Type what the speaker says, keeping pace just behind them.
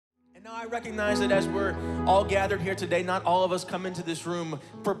Now I recognize that as we're all gathered here today, not all of us come into this room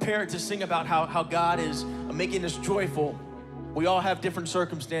prepared to sing about how God is making us joyful. We all have different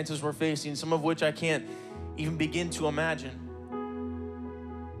circumstances we're facing, some of which I can't even begin to imagine.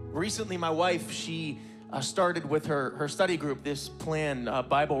 Recently, my wife, she started with her study group, this plan,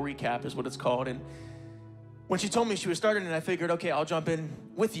 Bible recap is what it's called. And when she told me she was starting it, I figured, okay, I'll jump in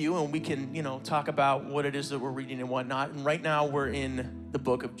with you and we can, talk about what it is that we're reading and whatnot. And right now we're in the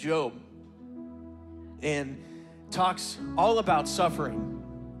book of Job, and talks all about suffering,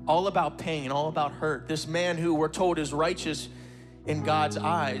 all about pain, all about hurt. This man who we're told is righteous in God's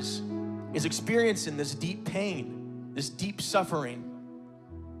eyes is experiencing this deep pain, this deep suffering.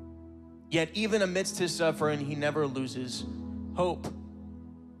 Yet even amidst his suffering, he never loses hope.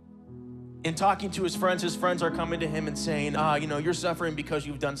 In talking to his friends are coming to him and saying, you're suffering because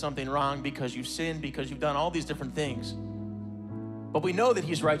you've done something wrong, because you've sinned, because you've done all these different things. But we know that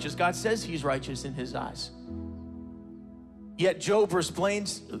he's righteous. God says he's righteous in his eyes. Yet Job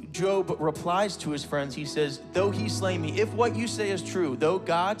replies to his friends. He says, though he slay me, if what you say is true, though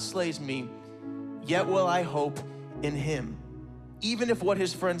God slays me, yet will I hope in him. Even if what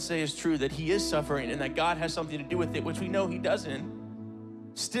his friends say is true, that he is suffering and that God has something to do with it, which we know he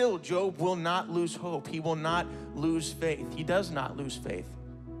doesn't, still Job will not lose hope. He will not lose faith. He does not lose faith.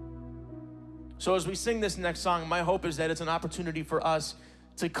 So as we sing this next song, my hope is that it's an opportunity for us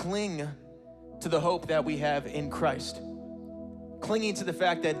to cling to the hope that we have in Christ. Clinging to the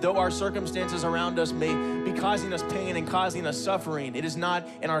fact that though our circumstances around us may be causing us pain and causing us suffering, it is not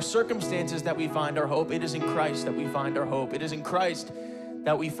in our circumstances that we find our hope. It is in Christ that we find our hope. It is in Christ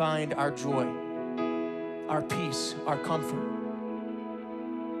that we find our joy, our peace, our comfort.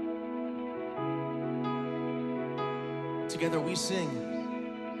 Together we sing.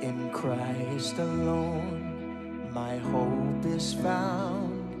 In Christ alone, my hope is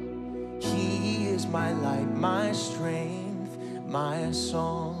found. He is my light, my strength, my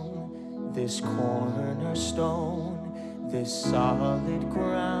song. This cornerstone, this solid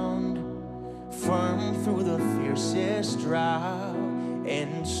ground, firm through the fiercest drought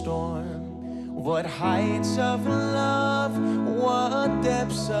and storm. What heights of love, what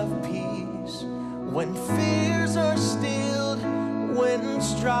depths of peace, when fears are stilled, when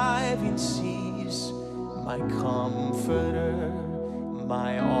striving cease, my comforter,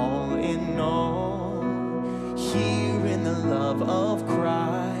 my all in all. Here in the love of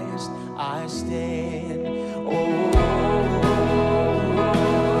Christ I stand.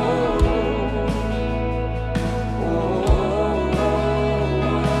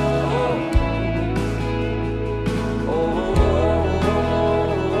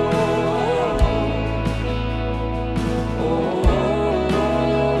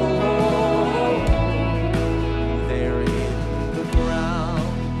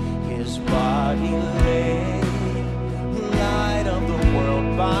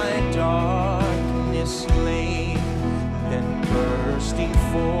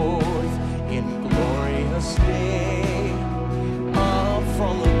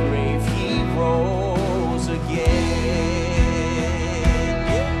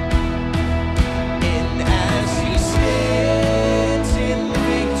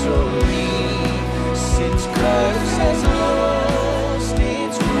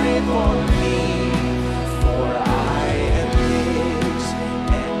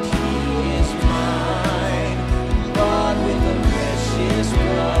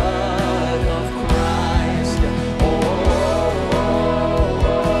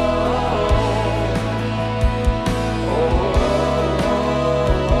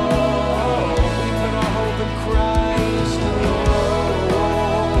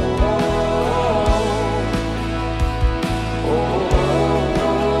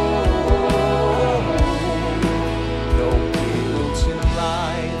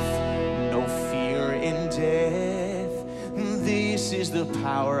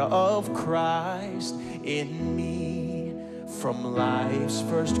 From life's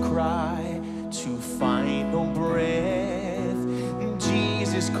first cry to final breath,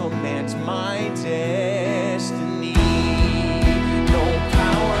 Jesus commands my destiny. No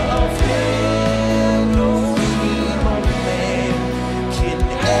power of hell, no scheme of man can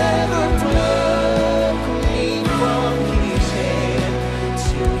ever pluck me from his hand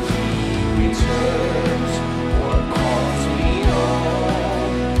till he returns or calls me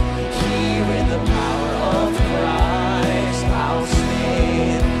home. Here in the power of Christ I'll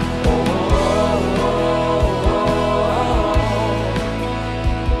stand.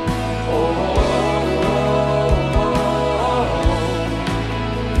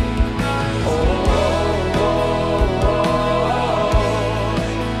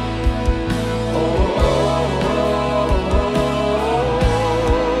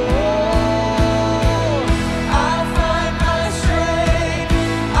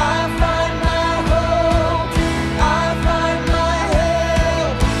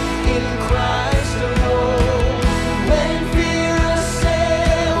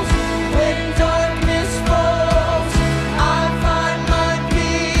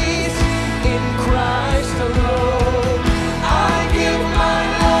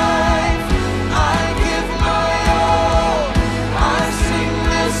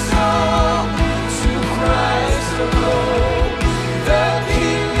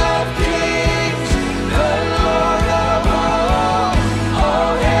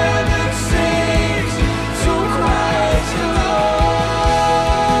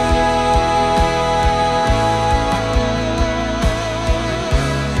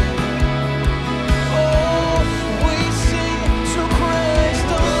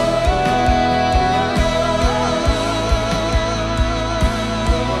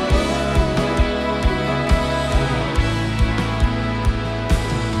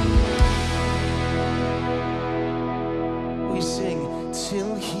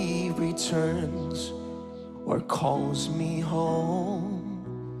 turns or calls me home.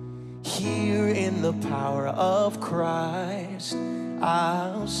 Here in the power of Christ,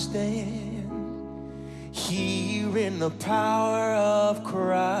 I'll stand. Here in the power of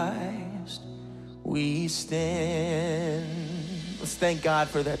Christ, we stand. Let's thank God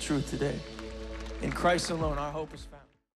for that truth today. In Christ alone, our hope is found.